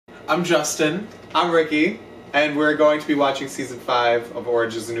I'm Justin. I'm Ricky. And we're going to be watching Season 5 of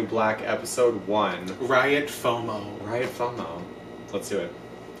Orange is the New Black, Episode 1. Riot FOMO. Riot FOMO. Let's do it.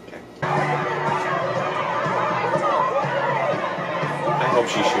 Okay. I hope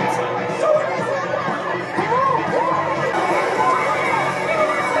she shoots him.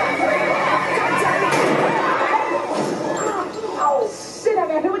 Shit, I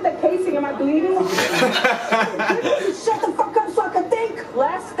got hit with the casing. Am I bleeding? Shut the fuck up so I can think.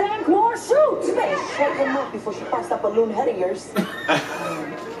 Less think, more shoot. You better shut him up before she busts that balloon head of yours. I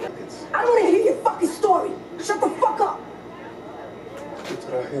don't want to hear your fucking story. Shut the fuck up.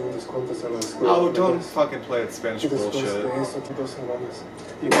 Oh, don't fucking play that Spanish bullshit.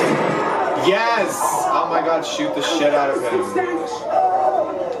 Yes! Oh my god, shoot the shit out of him.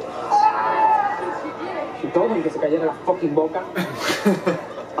 She told him que se callara la fucking boca.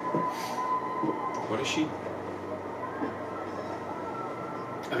 What is she?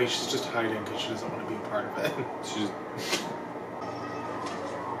 I think she's just hiding because she doesn't want to be a part of it. She's...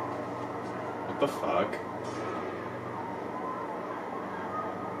 What the fuck?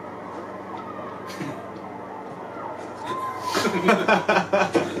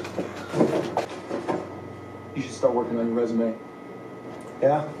 You should start working on your resume.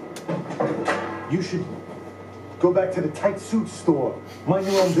 Yeah? You should go back to the tight suit store. Mind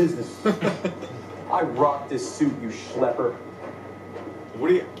your own business. I rocked this suit, you schlepper. What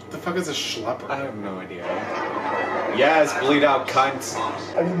do you... The fuck is a schlepper? I have no idea. Yes, bleed out, cunt.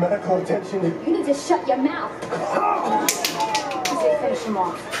 I need medical attention. You need to shut your mouth. I say finish him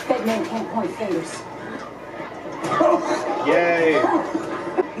off. Dead men can't point fingers. Yay!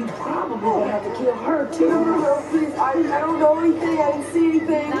 You probably gonna have to kill her too. No, please. I don't know anything. I didn't see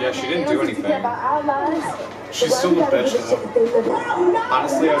anything. Yeah, she didn't do anything. About our lives. She's still a bitch though.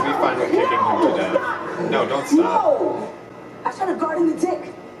 Honestly, I'd be fine with kicking him to death. No, don't stop. No! I shot a guard in the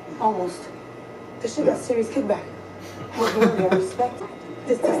dick. Almost. This shit got serious kickback. Well, Gloria, respect.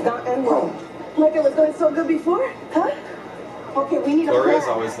 This does not end well. Like it was going so good before? Huh? Okay, we need a plan. Gloria's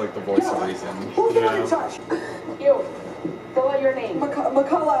always like the voice of reason. Who's the one in charge? You. Go out your name.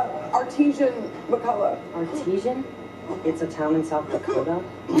 McCullough. Artesian McCullough. Artesian? It's a town in South Dakota.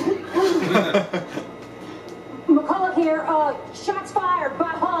 McCullough here. Shots fired by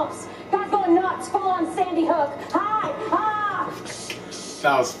humps. Guys going nuts. Full on Sandy Hook. Hi! Ah!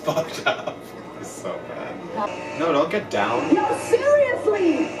 That was fucked up. It's so bad. No, don't get down. No,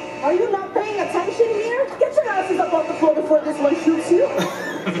 seriously! Are you not paying attention here? Get your asses up off the floor before this one shoots you.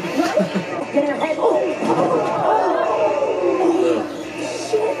 Right? Get your head.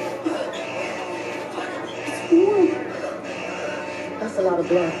 Shit. That's a lot of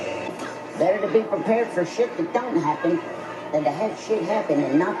blood. Better to be prepared for shit that don't happen than to have shit happen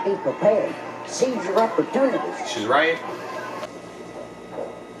and not be prepared. Seize your opportunities. She's right.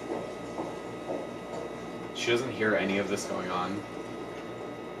 She doesn't hear any of this going on.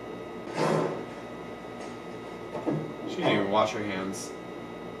 She didn't even wash her hands.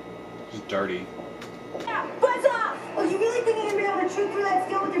 She's dirty. Buzz off! Oh, you really think you're gonna be able to chew through that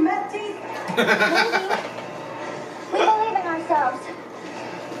skin with your meth teeth? We believe in ourselves.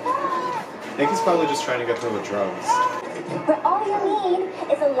 Nick is probably just trying to get through with drugs. But all you need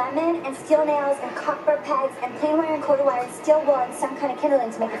is a lemon and steel nails and copper pegs and plain wire and quarter wire and steel wool and some kind of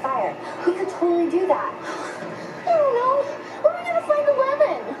kindling to make a fire. We could totally do that. I don't know. Where are we gonna find the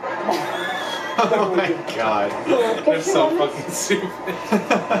lemon? Oh my god. They're so fucking stupid.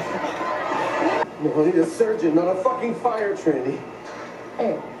 No, I need a surgeon, not a fucking fire trainee.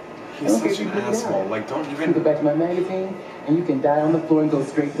 Hey, He's such an asshole. Like, don't you can even... go back to my magazine, and you can die on the floor and go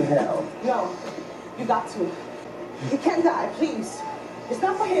straight to hell. No, you got to. You can't die, please. It's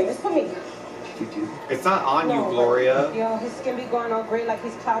not for him, it's for me. It's not on you, Gloria. Yo, his skin be going all gray like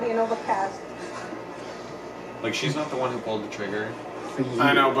he's cloudy and overcast. Like, she's not the one who pulled the trigger.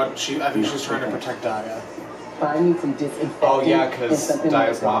 I know, but I think she's trying to protect Daya. Find me some disinfectant. Oh yeah, because and something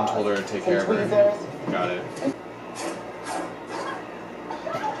Daya's like mom that. told her to take Some care of her. tweezers. Got it.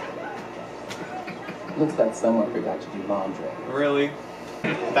 Looks like someone forgot to do laundry. Really?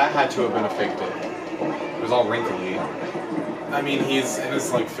 That had to have been a fake dick. It was all wrinkly. I mean, he's in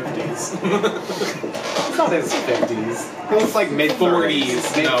his like 50s. It's not his 50s. It looks like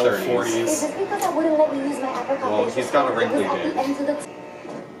mid-30s. No, Mid-30s. 40s. Is this because I wouldn't let you use my apricot? Well, he's got a wrinkly At dick. the end of the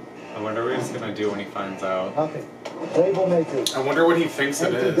I wonder what he's gonna do when he finds out. Nothing. Label makers. I wonder what he thinks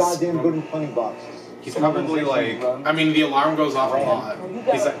it Empty is. goddamn good and plenty boxes. He's probably like... I mean, the alarm goes off a lot. You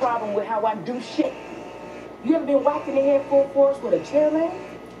got He's a problem with how I do shit. You ever been whacked in the head full force with a chair leg?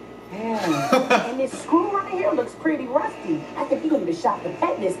 Yeah. And this screw right here looks pretty rusty. I think you're gonna be shot for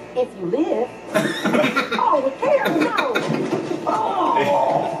tetanus if you live. Oh, hell no!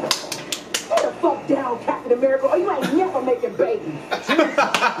 Oh! miracle, or you ain't never making babies.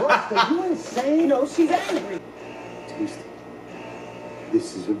 Christ, are you insane? No, she's angry. Tasty.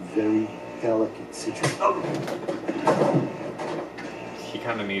 This is a very delicate situation. He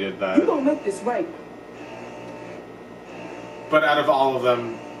kind of needed You that. gonna make this right. But out of all of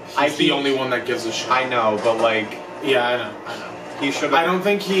them, he's the only one that gives a shit. I know, but like, Yeah, I know. he should I have. don't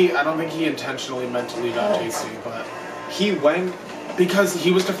think he intentionally meant to leave out Tasty, but He went. because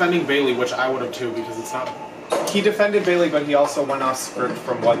he was defending Bailey, which I would have too, because it's not. He defended Bailey, but he also went off script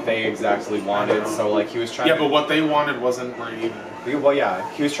from what they exactly wanted. So like, he was trying. Yeah, to, but what they wanted wasn't right either. Well, yeah,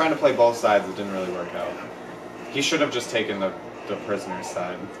 he was trying to play both sides. It didn't really work out. He should have just taken the prisoner's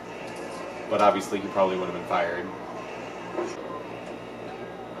side. But obviously, he probably would have been fired.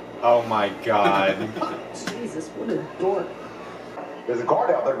 Oh my god. Jesus, what a dork. There's a guard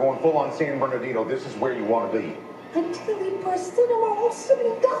out there going full on San Bernardino. This is where you want to be. Until we burst in our all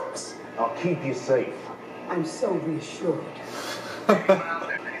silly ducks. I'll keep you safe. I'm so reassured. Oh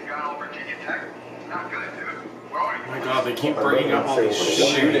my god, they keep bringing up all these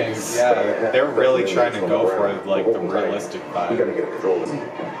Shootings, yeah. They're really trying to go for like the realistic We gotta vibe. get control of this.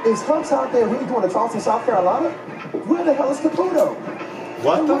 Is Hunt's out there really doing a Charleston, South Carolina? Where the hell is Caputo?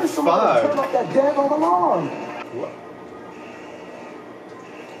 What And the where's somebody to turn fuck? off that daggone alarm?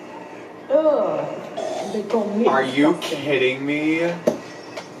 Ugh. They gonna meet Are you something. kidding me? Let me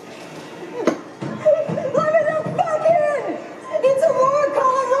the fuck in! It's a war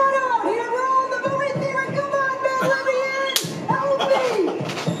calling run out! Here, we're on the movie theater! Come on, man! Let me in! Help me!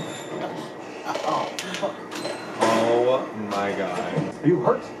 Oh my god. Are you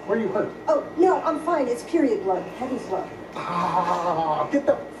hurt? Where are you hurt? Oh, no, I'm fine. It's period blood. Heavy flow. Ah, get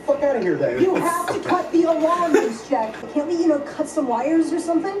the fuck out of here then. You have to cut the alarm, Miss Jack. Can't we, cut some wires or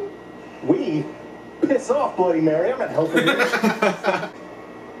something? We? Piss off, Bloody Mary. I'm not helping you. I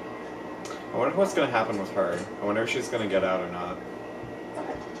wonder what's gonna happen with her. I wonder if she's gonna get out or not.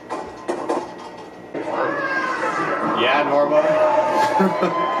 Yeah, Norma.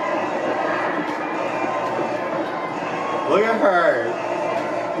 Look at her.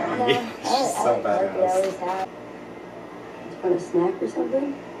 Yeah, she's so badass. Want a snack or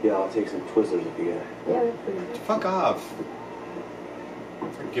something? Yeah, I'll take some Twizzlers if you got it. Yeah, that's pretty good. Fuck off.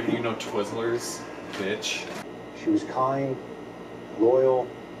 I'm giving you no Twizzlers, bitch. She was kind, loyal,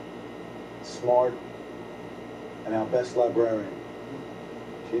 smart, and our best librarian.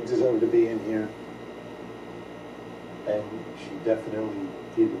 She deserved to be in here. And she definitely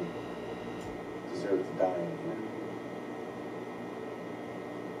didn't deserve to die in here.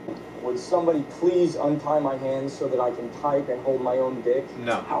 Would somebody please untie my hands so that I can type and hold my own dick?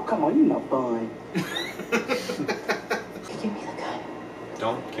 No. Oh, come on, you know fun. Give me the gun.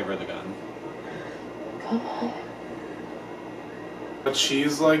 Don't give her the gun. Come on. But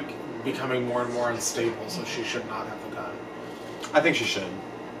she's like becoming more and more unstable, so she should not have the gun. I think she should.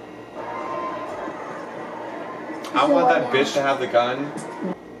 I want that bitch to have the gun.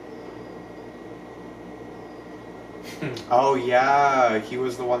 Oh yeah, he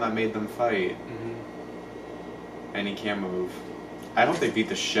was the one that made them fight. And he can't move. I hope they beat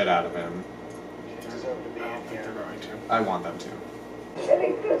the shit out of him. She deserved to be in here. They're going to. I want them to.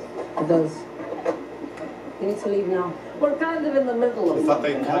 It does. You need to leave now. We're kind of in the middle I of thought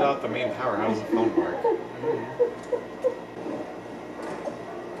they something. cut out the main power. How does the phone work?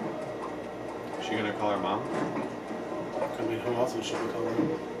 Is she gonna call her mom? I mean, who else would she be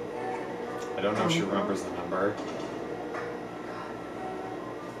calling? I don't know if she remembers the number.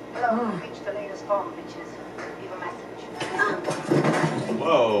 Hello, reach the latest phone, bitches. Leave a message.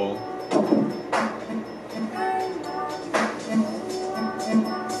 Whoa.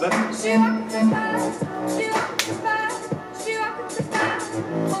 Is that...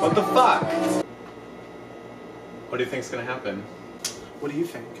 What the fuck? What do you think's gonna happen? What do you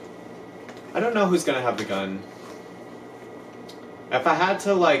think? I don't know who's gonna have the gun. If I had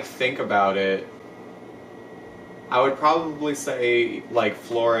to, like, think about it, I would probably say, like,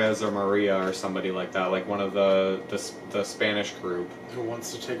 Flores or Maria or somebody like that, like one of the Spanish group. Who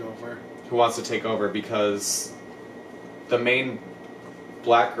wants to take over? Who wants to take over, because the main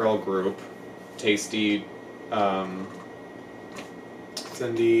black girl group, Tasty,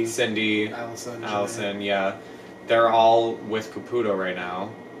 Cindy, Allison, yeah, they're all with Caputo right now.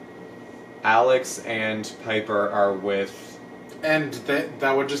 Alex and Piper are with... And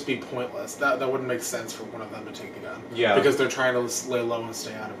that would just be pointless. That wouldn't make sense for one of them to take the gun. Yeah. Because they're trying to lay low and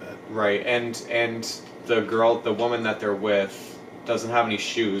stay out of it. Right, and the woman that they're with doesn't have any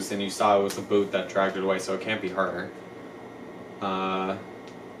shoes, and you saw it was a boot that dragged it away, so it can't be her.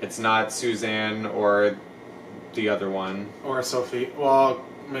 It's not Suzanne or the other one. Or Sophie. Well,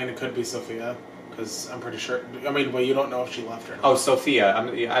 I mean, it could be Sophia. Because I'm pretty sure. I mean, well, you don't know if she left or not. Oh, Sophia. I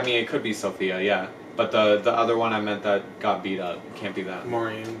mean, it could be Sophia, yeah. But the other one I meant that got beat up. It can't be that.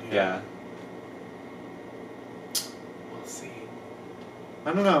 Maureen. Yeah. We'll see.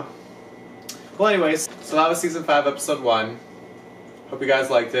 I don't know. Well, anyways, so that was season 5, episode 1. Hope you guys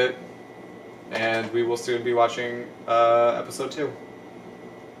liked it. And we will soon be watching episode 2.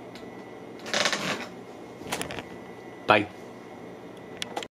 Bye.